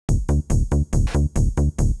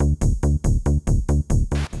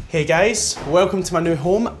Hey guys, welcome to my new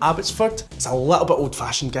home, Abbotsford. It's a little bit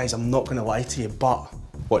old-fashioned, guys, I'm not gonna lie to you, but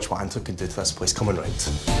watch what Anton can do to this place. Come on round.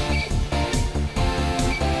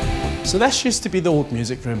 So this used to be the old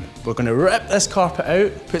music room. We're gonna rip this carpet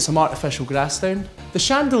out, put some artificial grass down. The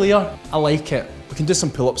chandelier, I like it. We can do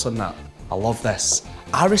some pull-ups on that. I love this.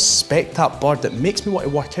 I respect that bird. It makes me want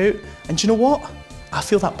to work out. And do you know what? I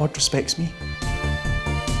feel that bird respects me.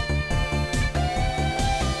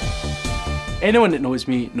 Anyone that knows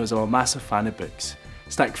me knows I'm a massive fan of books.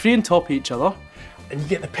 Stack three on top of each other, and you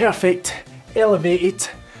get the perfect, elevated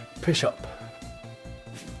push-up.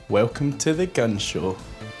 Welcome to the gun show.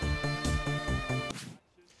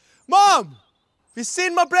 Mom! Have you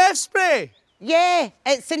seen my breath spray? Yeah,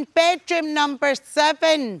 it's in bedroom number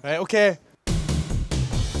 7. Right, okay.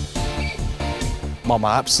 Mum,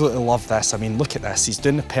 I absolutely love this. I mean, look at this. He's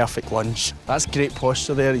doing the perfect lunge. That's great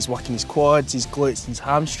posture there. He's working his quads, his glutes, his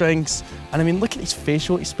hamstrings. And I mean, look at his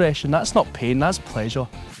facial expression. That's not pain, that's pleasure.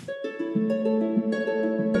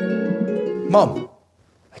 Mum,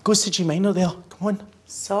 it goes to G minor there. Come on.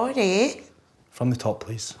 Sorry. From the top,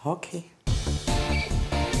 please. Okay.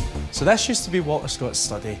 So this used to be Walter Scott's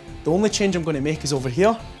study. The only change I'm going to make is over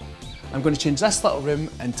here. I'm going to change this little room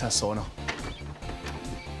into a sauna.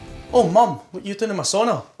 Oh, Mum, what are you doing in my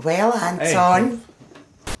sauna? Well, Anton. Hey.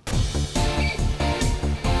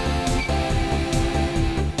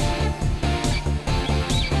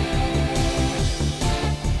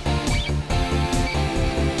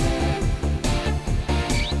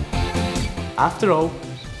 After all,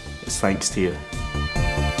 it's thanks to you.